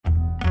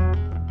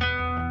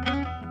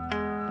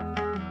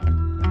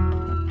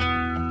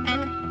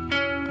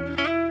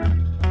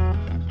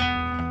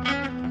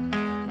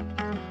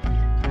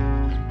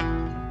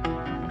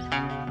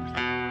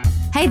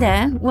Hey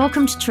there,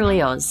 welcome to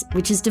Truly Oz,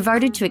 which is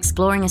devoted to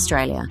exploring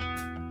Australia.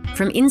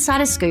 From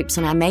insider scoops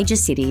on our major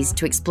cities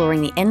to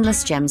exploring the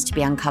endless gems to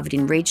be uncovered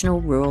in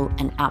regional, rural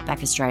and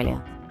outback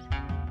Australia.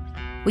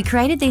 We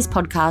created these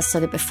podcasts so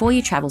that before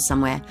you travel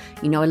somewhere,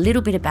 you know a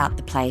little bit about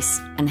the place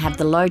and have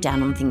the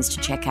lowdown on things to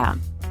check out.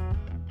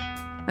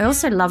 I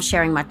also love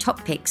sharing my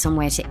top picks on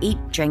where to eat,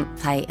 drink,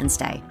 play and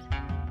stay.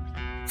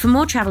 For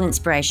more travel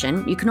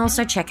inspiration, you can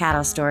also check out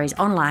our stories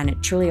online at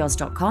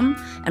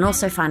trulyoz.com and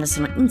also find us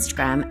on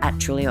Instagram at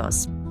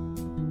trulyoz.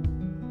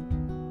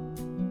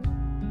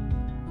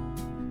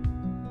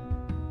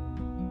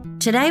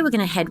 Today we're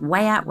going to head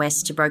way out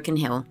west to Broken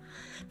Hill.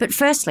 But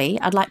firstly,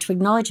 I'd like to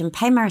acknowledge and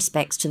pay my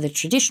respects to the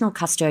traditional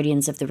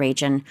custodians of the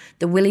region,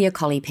 the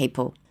Willia-Collie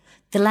people.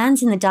 The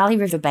lands in the Darley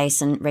River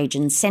Basin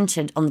region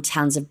centred on the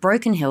towns of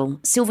Broken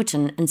Hill,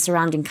 Silverton and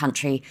surrounding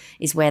country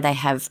is where they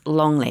have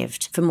long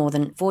lived for more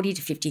than 40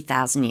 to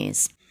 50,000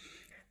 years.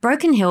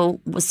 Broken Hill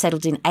was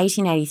settled in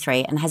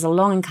 1883 and has a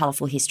long and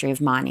colourful history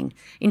of mining.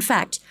 In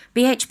fact,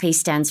 BHP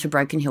stands for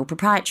Broken Hill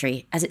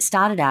Proprietary, as it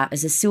started out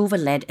as a silver,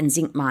 lead and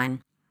zinc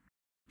mine.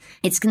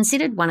 It's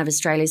considered one of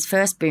Australia's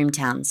first boom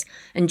towns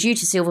and due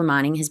to silver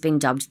mining has been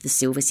dubbed the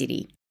Silver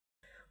City.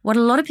 What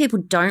a lot of people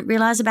don't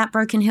realise about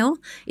Broken Hill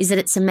is that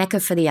it's a mecca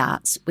for the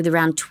arts, with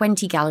around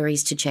 20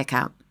 galleries to check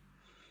out.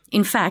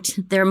 In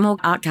fact, there are more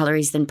art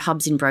galleries than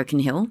pubs in Broken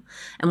Hill,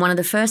 and one of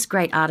the first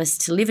great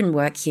artists to live and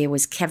work here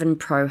was Kevin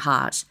Pro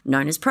Hart,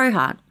 known as Pro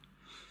Hart.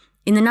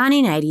 In the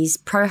 1980s,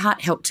 Pro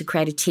Hart helped to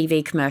create a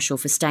TV commercial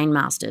for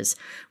Stainmasters,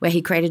 where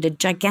he created a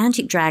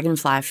gigantic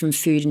dragonfly from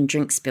food and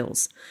drink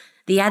spills.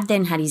 The ad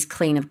then had his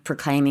cleaner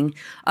proclaiming,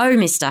 "Oh,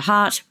 Mr.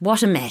 Hart,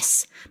 what a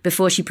mess,"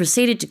 before she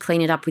proceeded to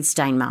clean it up with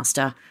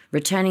Stainmaster,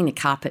 returning the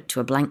carpet to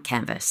a blank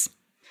canvas.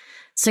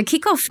 So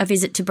kick off a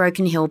visit to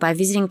Broken Hill by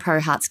visiting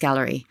Pro Hart's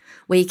gallery,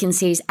 where you can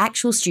see his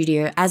actual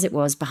studio as it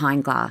was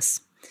behind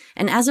glass.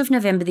 And as of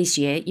November this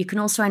year, you can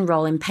also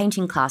enrol in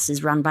painting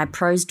classes run by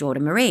Pro's daughter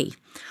Marie,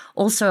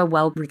 also a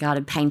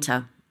well-regarded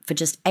painter, for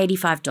just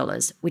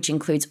 $85, which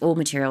includes all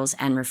materials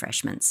and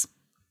refreshments.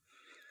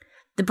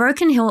 The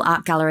Broken Hill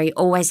Art Gallery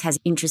always has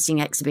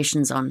interesting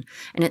exhibitions on,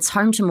 and it's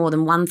home to more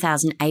than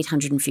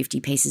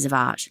 1,850 pieces of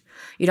art.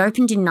 It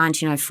opened in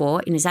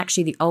 1904 and is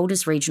actually the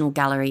oldest regional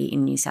gallery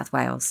in New South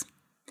Wales.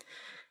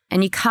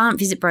 And you can't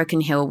visit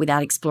Broken Hill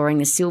without exploring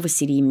the Silver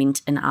City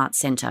Mint and Art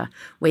Centre,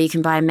 where you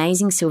can buy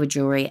amazing silver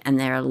jewellery and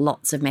there are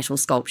lots of metal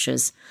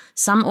sculptures.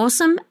 Some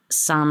awesome,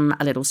 some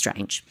a little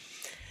strange.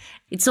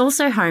 It's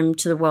also home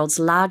to the world's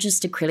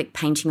largest acrylic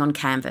painting on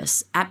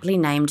canvas, aptly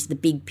named The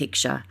Big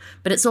Picture,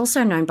 but it's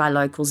also known by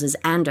locals as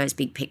Ando's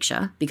Big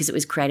Picture because it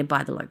was created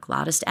by the local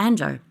artist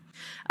Ando.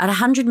 At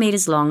 100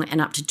 metres long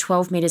and up to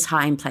 12 metres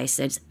high in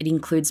places, it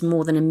includes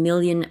more than 1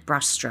 million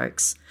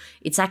brushstrokes.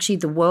 It's actually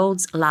the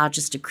world's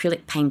largest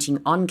acrylic painting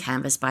on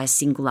canvas by a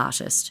single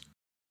artist.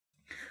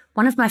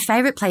 One of my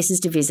favourite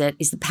places to visit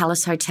is the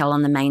Palace Hotel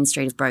on the main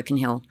street of Broken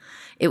Hill.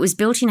 It was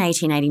built in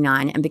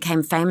 1889 and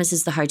became famous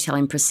as the hotel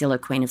in Priscilla,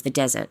 Queen of the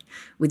Desert,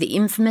 with the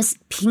infamous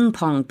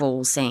ping-pong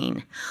ball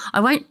scene. I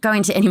won't go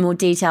into any more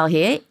detail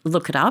here,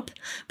 look it up,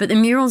 but the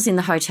murals in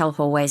the hotel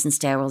hallways and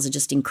stairwells are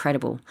just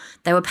incredible.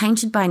 They were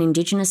painted by an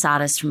Indigenous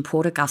artist from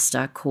Port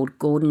Augusta called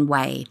Gordon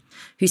Way,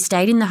 who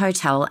stayed in the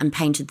hotel and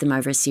painted them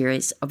over a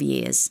series of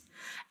years.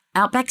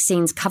 Outback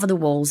scenes cover the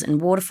walls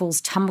and waterfalls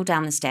tumble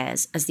down the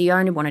stairs as the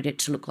owner wanted it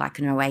to look like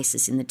an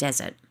oasis in the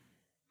desert.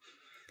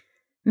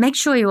 Make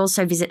sure you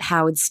also visit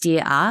Howard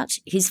Steer Art.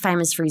 He's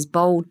famous for his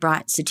bold,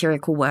 bright,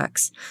 satirical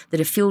works that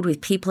are filled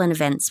with people and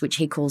events which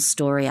he calls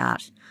story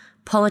art.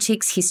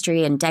 Politics,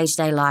 history and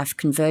day-to-day life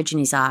converge in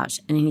his art,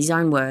 and in his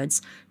own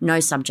words, no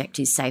subject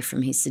is safe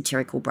from his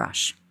satirical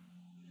brush.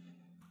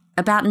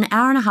 About an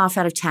hour and a half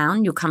out of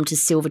town, you'll come to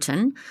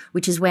Silverton,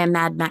 which is where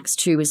Mad Max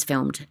 2 was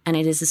filmed, and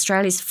it is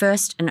Australia's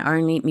first and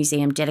only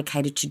museum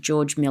dedicated to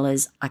George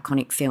Miller's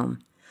iconic film.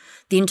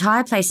 The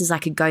entire place is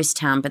like a ghost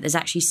town, but there's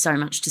actually so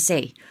much to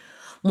see.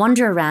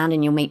 Wander around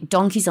and you'll meet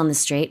donkeys on the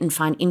street and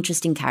find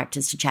interesting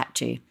characters to chat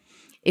to.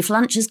 If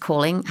lunch is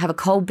calling, have a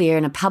cold beer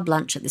and a pub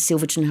lunch at the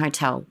Silverton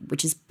Hotel,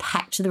 which is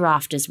packed to the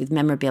rafters with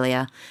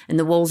memorabilia, and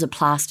the walls are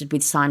plastered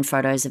with signed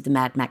photos of the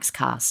Mad Max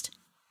cast.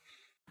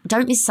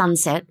 Don't miss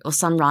sunset or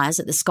sunrise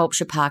at the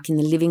Sculpture Park in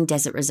the Living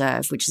Desert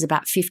Reserve, which is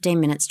about 15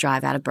 minutes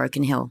drive out of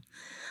Broken Hill.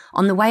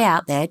 On the way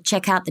out there,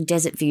 check out the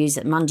desert views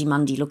at Mundi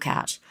Mundi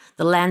Lookout.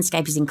 The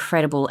landscape is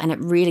incredible and it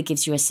really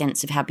gives you a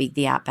sense of how big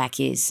the outback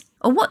is,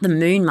 or what the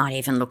moon might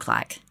even look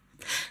like.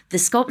 The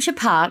Sculpture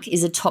Park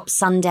is atop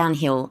Sundown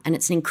Hill and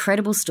it's an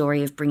incredible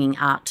story of bringing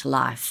art to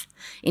life.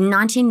 In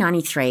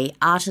 1993,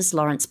 artist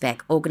Lawrence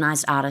Beck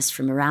organised artists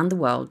from around the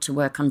world to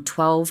work on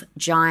 12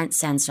 giant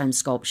sandstone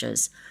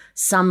sculptures,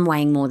 some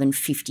weighing more than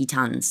 50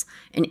 tonnes,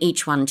 and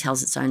each one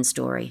tells its own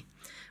story.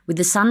 With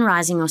the sun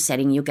rising or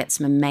setting, you'll get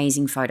some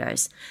amazing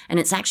photos, and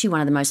it's actually one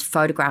of the most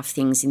photographed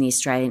things in the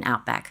Australian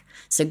outback.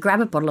 So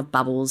grab a bottle of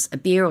bubbles, a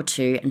beer or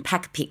two, and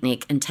pack a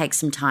picnic and take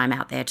some time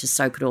out there to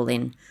soak it all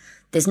in.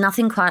 There's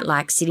nothing quite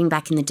like sitting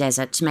back in the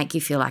desert to make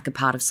you feel like a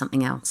part of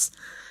something else.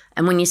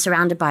 And when you're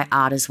surrounded by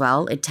art as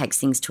well, it takes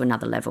things to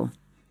another level.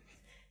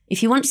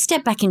 If you want to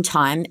step back in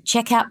time,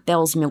 check out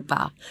Bell's Milk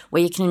Bar,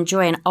 where you can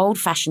enjoy an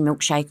old-fashioned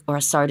milkshake or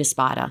a soda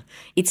spider.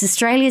 It's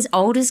Australia's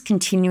oldest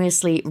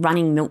continuously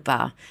running milk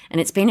bar,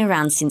 and it's been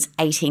around since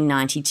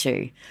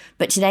 1892.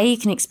 But today you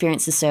can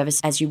experience the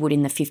service as you would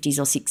in the 50s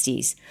or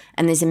 60s,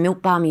 and there's a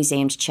milk bar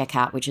museum to check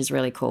out, which is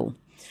really cool.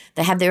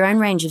 They have their own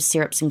range of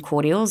syrups and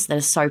cordials that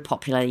are so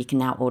popular you can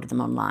now order them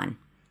online.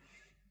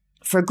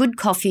 For a good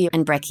coffee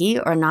and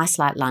brekkie or a nice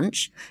light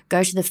lunch,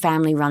 go to the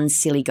family-run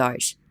Silly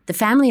Goat. The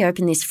family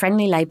opened this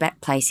friendly,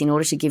 laid-back place in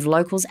order to give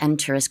locals and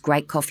tourists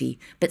great coffee,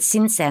 but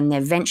since then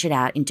they've ventured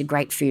out into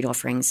great food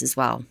offerings as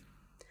well.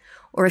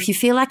 Or if you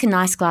feel like a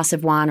nice glass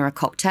of wine or a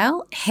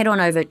cocktail, head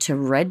on over to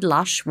Red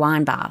Lush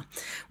Wine Bar,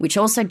 which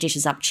also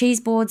dishes up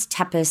cheese boards,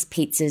 tapas,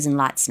 pizzas and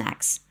light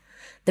snacks.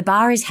 The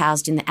bar is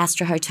housed in the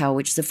Astra Hotel,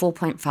 which is a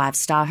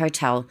 4.5-star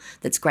hotel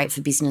that's great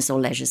for business or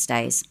leisure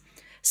stays.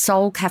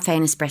 Soul Cafe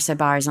and Espresso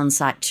Bar is on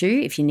site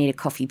too if you need a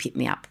coffee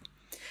pick-me-up.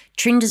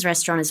 Trinda's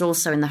restaurant is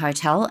also in the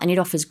hotel, and it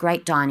offers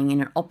great dining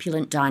in an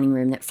opulent dining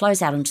room that flows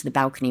out onto the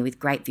balcony with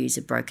great views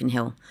of Broken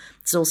Hill.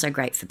 It's also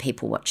great for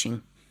people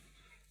watching.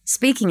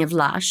 Speaking of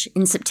lush,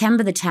 in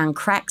September the town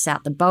cracks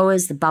out the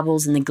boas, the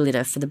bubbles and the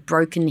glitter for the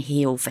Broken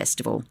Hill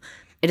Festival.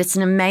 It's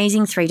an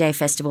amazing 3-day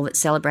festival that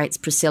celebrates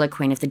Priscilla,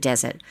 Queen of the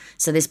Desert,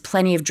 so there's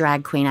plenty of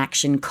drag queen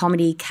action,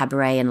 comedy,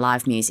 cabaret and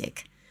live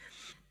music.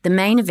 The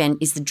main event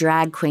is the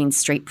Drag Queen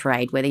Street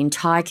Parade, where the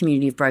entire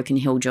community of Broken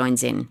Hill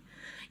joins in.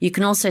 You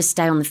can also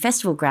stay on the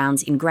festival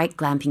grounds in great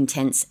glamping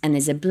tents, and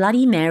there's a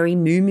Bloody Mary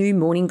moo-moo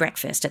morning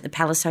breakfast at the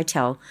Palace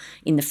Hotel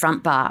in the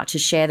front bar to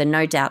share the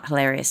no doubt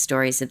hilarious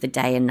stories of the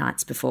day and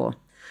nights before.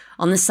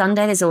 On the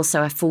Sunday, there's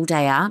also a full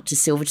day out to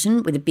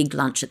Silverton with a big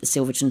lunch at the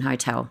Silverton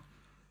Hotel.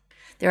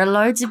 There are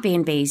loads of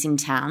B&Bs in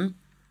town,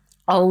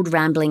 old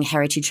rambling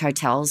heritage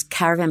hotels,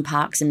 caravan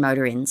parks and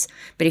motor inns,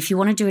 but if you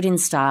want to do it in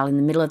style in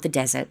the middle of the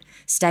desert,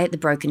 stay at the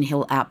Broken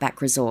Hill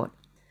Outback Resort.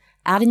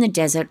 Out in the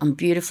desert on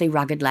beautifully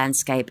rugged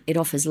landscape, it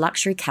offers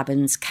luxury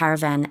cabins,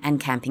 caravan and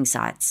camping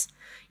sites.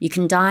 You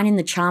can dine in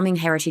the charming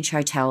Heritage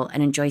Hotel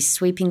and enjoy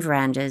sweeping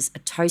verandas, a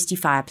toasty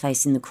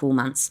fireplace in the cool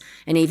months,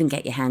 and even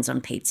get your hands on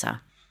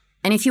pizza.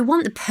 And if you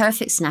want the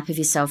perfect snap of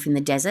yourself in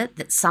the desert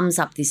that sums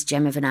up this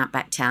gem of an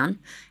outback town,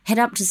 head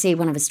up to see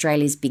one of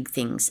Australia's big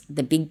things,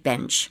 the Big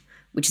Bench,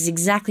 which is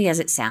exactly as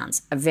it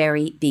sounds, a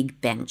very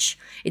big bench.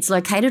 It's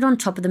located on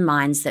top of the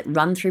mines that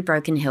run through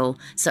Broken Hill,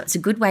 so it's a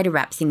good way to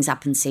wrap things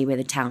up and see where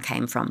the town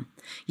came from.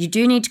 You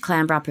do need to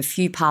clamber up a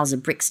few piles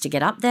of bricks to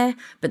get up there,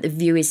 but the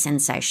view is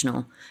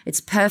sensational.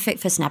 It's perfect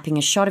for snapping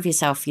a shot of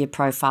yourself for your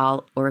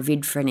profile or a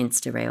vid for an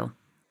Insta reel.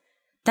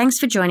 Thanks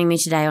for joining me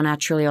today on our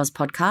Truly Oz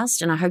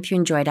podcast, and I hope you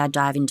enjoyed our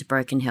dive into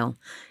Broken Hill.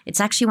 It's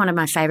actually one of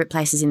my favourite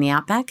places in the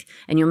outback,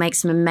 and you'll make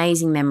some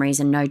amazing memories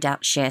and no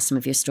doubt share some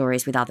of your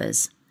stories with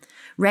others.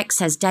 Rex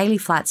has daily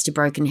flights to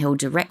Broken Hill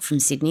direct from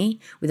Sydney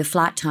with a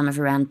flight time of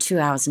around 2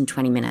 hours and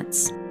 20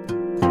 minutes.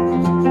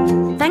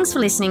 Thanks for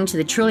listening to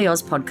the Truly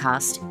Oz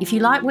podcast. If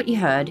you like what you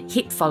heard,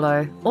 hit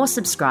follow or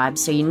subscribe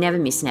so you never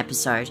miss an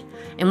episode.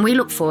 And we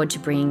look forward to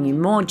bringing you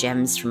more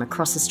gems from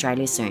across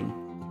Australia soon.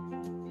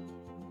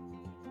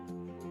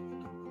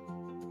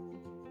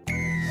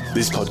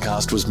 This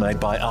podcast was made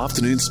by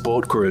Afternoon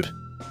Sport Group.